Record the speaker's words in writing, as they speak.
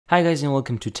Hi guys and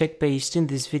welcome to TechBased. In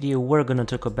this video we're gonna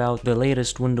talk about the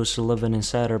latest Windows 11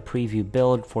 Insider preview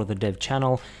build for the dev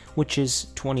channel, which is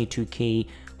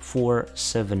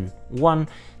 22K471.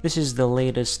 This is the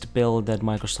latest build that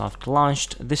Microsoft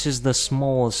launched. This is the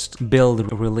smallest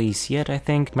build release yet, I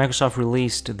think. Microsoft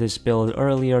released this build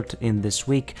earlier in this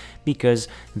week because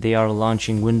they are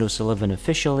launching Windows 11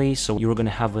 officially, so you're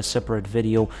gonna have a separate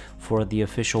video for the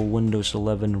official Windows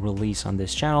 11 release on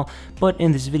this channel. But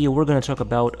in this video we're gonna talk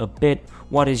about a bit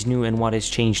what is new and what has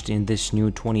changed in this new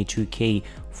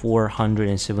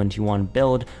 22K471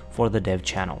 build for the dev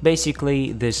channel.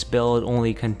 Basically, this build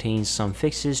only contains some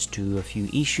fixes to a few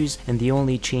issues, and the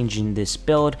only change in this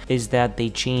build is that they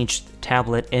changed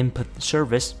tablet input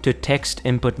service to text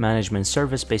input management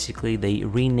service. Basically, they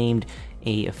renamed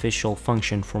a official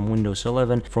function from Windows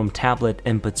 11 from tablet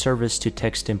input service to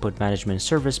text input management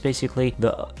service. Basically,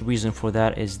 the reason for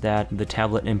that is that the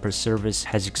tablet input service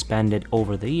has expanded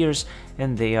over the years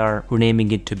and they are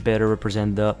renaming it to better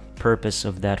represent the purpose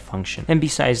of that function. And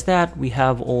besides that, we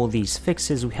have all these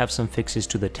fixes. We have some fixes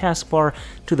to the taskbar,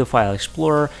 to the file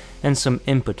explorer, and some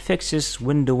input fixes,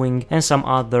 windowing, and some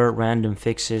other random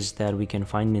fixes that we can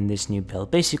find in this new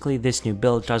build. Basically, this new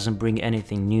build doesn't bring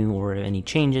anything new or any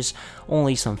changes,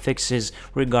 only some fixes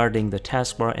regarding the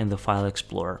taskbar and the file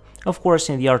explorer. Of course,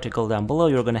 in the article down below,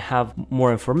 you're going to have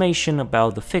more information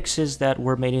about the fixes that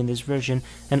were made in this version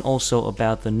and also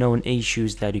about the known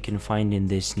issues that you can find in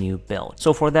this new build.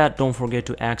 So for that, don't forget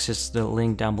to access the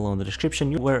link down below in the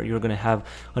description where you're going to have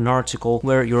an article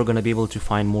where you're going to be able to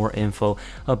find more info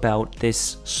about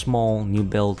this small new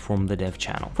build from the dev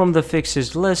channel. From the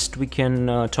fixes list, we can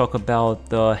talk about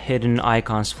the hidden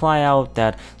icons flyout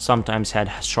that sometimes had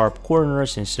sharp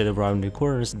corners instead of rounded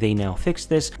corners. They now fixed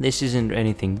this. This isn't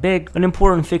anything big. An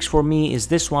important fix for me is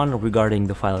this one regarding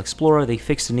the file explorer. They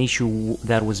fixed an issue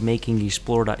that was making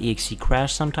explorer.exe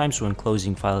crash sometimes when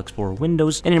closing file explorer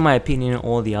windows, and in my opinion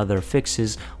all the other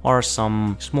fixes are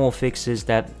some small fixes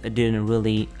that didn't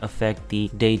really affect the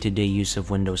day-to-day use of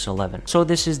Windows 11. So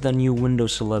this is the new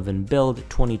Windows 11 build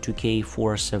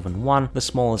 22K471, the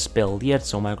smallest build yet,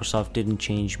 so Microsoft didn't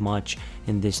change much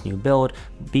in this new build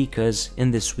because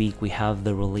in this week we have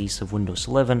the release of Windows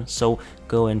 11. So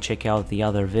go and check out the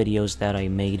other videos that I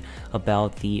made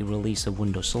about the release of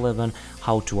Windows 11,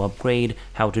 how to upgrade,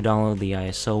 how to download the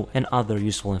ISO, and other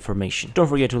useful information. Don't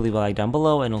forget to leave a like down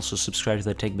below and also subscribe to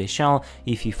the TechBased channel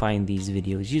if you find these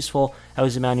videos useful. I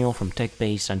was Emmanuel from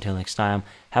TechBased. Until next time,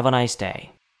 have a nice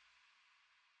day.